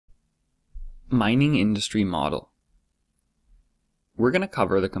Mining industry model. We're going to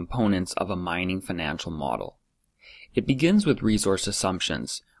cover the components of a mining financial model. It begins with resource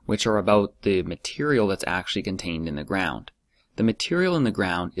assumptions, which are about the material that's actually contained in the ground. The material in the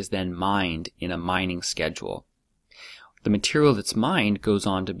ground is then mined in a mining schedule. The material that's mined goes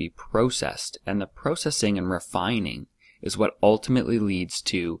on to be processed, and the processing and refining is what ultimately leads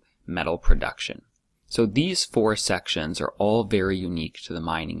to metal production. So these four sections are all very unique to the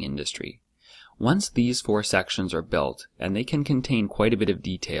mining industry. Once these four sections are built, and they can contain quite a bit of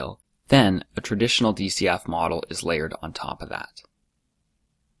detail, then a traditional DCF model is layered on top of that.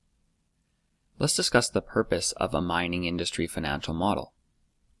 Let's discuss the purpose of a mining industry financial model.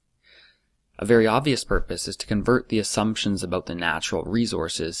 A very obvious purpose is to convert the assumptions about the natural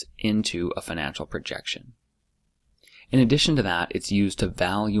resources into a financial projection. In addition to that, it's used to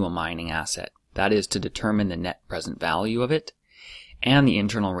value a mining asset, that is, to determine the net present value of it and the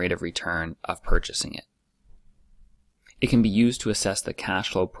internal rate of return of purchasing it. It can be used to assess the cash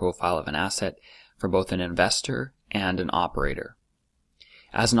flow profile of an asset for both an investor and an operator.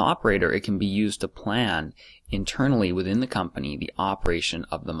 As an operator, it can be used to plan internally within the company the operation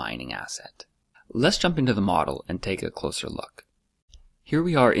of the mining asset. Let's jump into the model and take a closer look. Here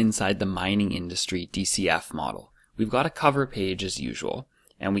we are inside the mining industry DCF model. We've got a cover page as usual,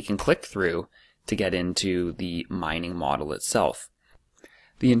 and we can click through to get into the mining model itself.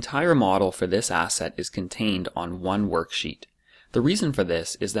 The entire model for this asset is contained on one worksheet. The reason for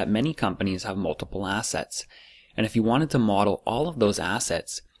this is that many companies have multiple assets, and if you wanted to model all of those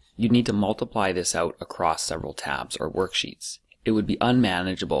assets, you'd need to multiply this out across several tabs or worksheets. It would be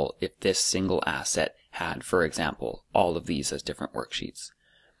unmanageable if this single asset had, for example, all of these as different worksheets.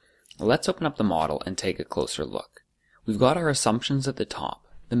 Let's open up the model and take a closer look. We've got our assumptions at the top,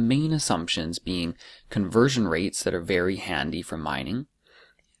 the main assumptions being conversion rates that are very handy for mining,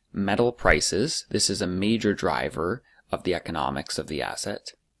 metal prices, this is a major driver of the economics of the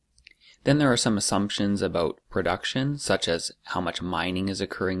asset. Then there are some assumptions about production, such as how much mining is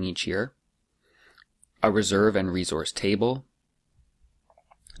occurring each year, a reserve and resource table.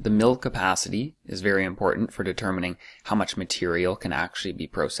 The mill capacity is very important for determining how much material can actually be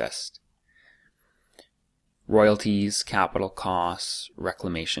processed. Royalties, capital costs,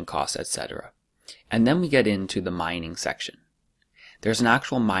 reclamation costs, etc. And then we get into the mining section. There's an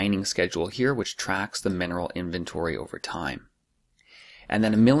actual mining schedule here which tracks the mineral inventory over time. And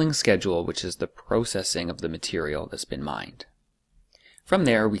then a milling schedule, which is the processing of the material that's been mined. From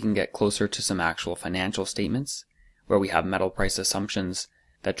there, we can get closer to some actual financial statements, where we have metal price assumptions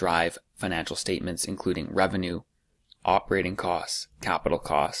that drive financial statements including revenue, operating costs, capital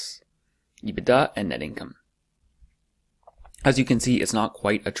costs, EBITDA, and net income. As you can see, it's not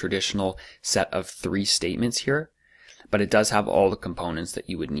quite a traditional set of three statements here, but it does have all the components that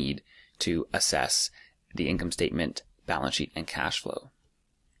you would need to assess the income statement, balance sheet, and cash flow.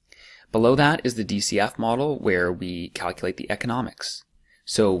 Below that is the DCF model, where we calculate the economics.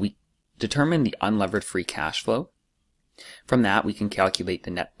 So we determine the unlevered free cash flow. From that, we can calculate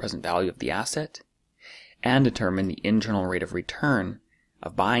the net present value of the asset and determine the internal rate of return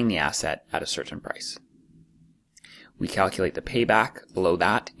of buying the asset at a certain price. We calculate the payback below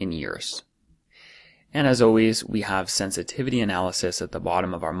that in years. And as always, we have sensitivity analysis at the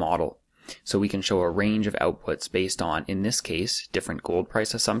bottom of our model, so we can show a range of outputs based on, in this case, different gold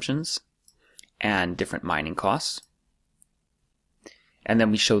price assumptions and different mining costs. And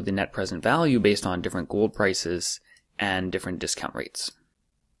then we show the net present value based on different gold prices and different discount rates.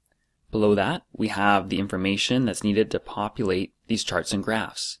 Below that, we have the information that's needed to populate these charts and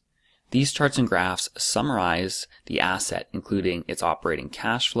graphs. These charts and graphs summarize the asset, including its operating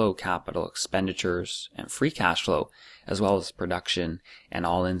cash flow, capital expenditures, and free cash flow, as well as production and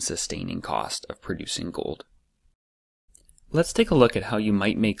all-in sustaining cost of producing gold. Let's take a look at how you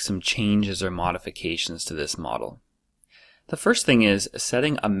might make some changes or modifications to this model. The first thing is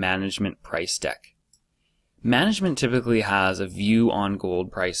setting a management price deck. Management typically has a view on gold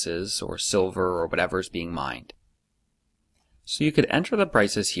prices or silver or whatever is being mined. So you could enter the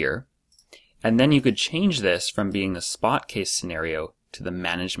prices here, and then you could change this from being the spot case scenario to the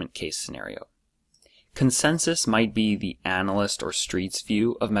management case scenario. Consensus might be the analyst or street's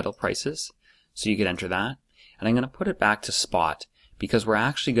view of metal prices, so you could enter that. And I'm going to put it back to spot because we're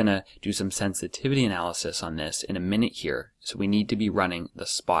actually going to do some sensitivity analysis on this in a minute here, so we need to be running the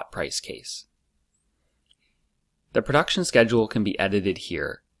spot price case. The production schedule can be edited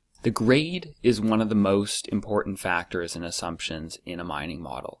here. The grade is one of the most important factors and assumptions in a mining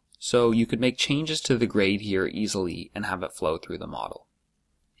model. So you could make changes to the grade here easily and have it flow through the model.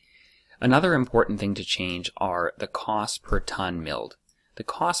 Another important thing to change are the cost per ton milled. The the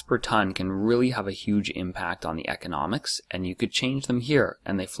cost per ton can really have a huge impact on the economics, and you could change them here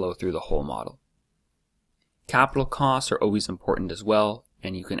and they flow through the whole model. Capital costs are always important as well,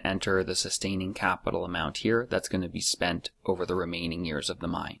 and you can enter the sustaining capital amount here that's going to be spent over the remaining years of the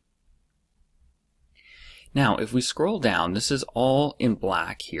mine. Now, if we scroll down, this is all in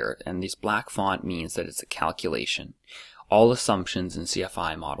black here, and this black font means that it's a calculation. All assumptions in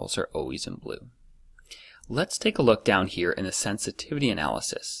CFI models are always in blue. Let's take a look down here in the sensitivity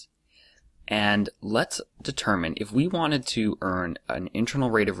analysis, and let's determine if we wanted to earn an internal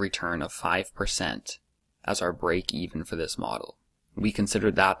rate of return of 5% as our break even for this model. We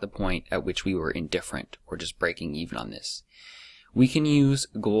considered that the point at which we were indifferent or just breaking even on this. We can use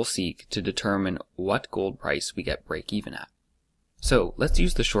goal seek to determine what gold price we get break even at. So let's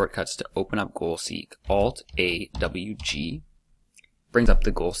use the shortcuts to open up goal seek. Alt-A-W-G brings up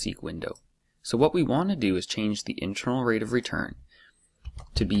the goal seek window. So what we want to do is change the internal rate of return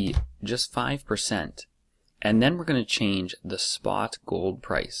to be just 5%, and then we're going to change the spot gold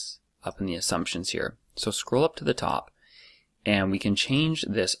price up in the assumptions here. So scroll up to the top, and we can change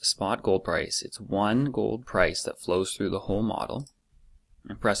this spot gold price. It's one gold price that flows through the whole model,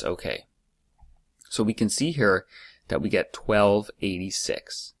 and press OK. So we can see here that we get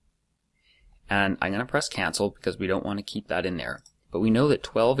 $12.86. And I'm going to press cancel because we don't want to keep that in there. But we know that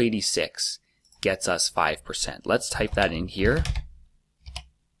 $12.86 gets us 5%. Let's type that in here.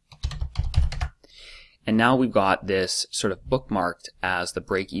 And now we've got this sort of bookmarked as the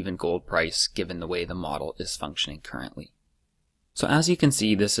break-even gold price given the way the model is functioning currently. So as you can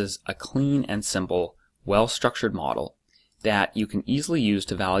see, this is a clean and simple, well-structured model that you can easily use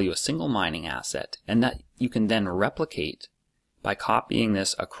to value a single mining asset, and that you can then replicate by copying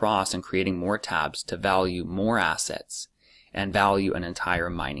this across and creating more tabs to value more assets and value an entire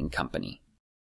mining company.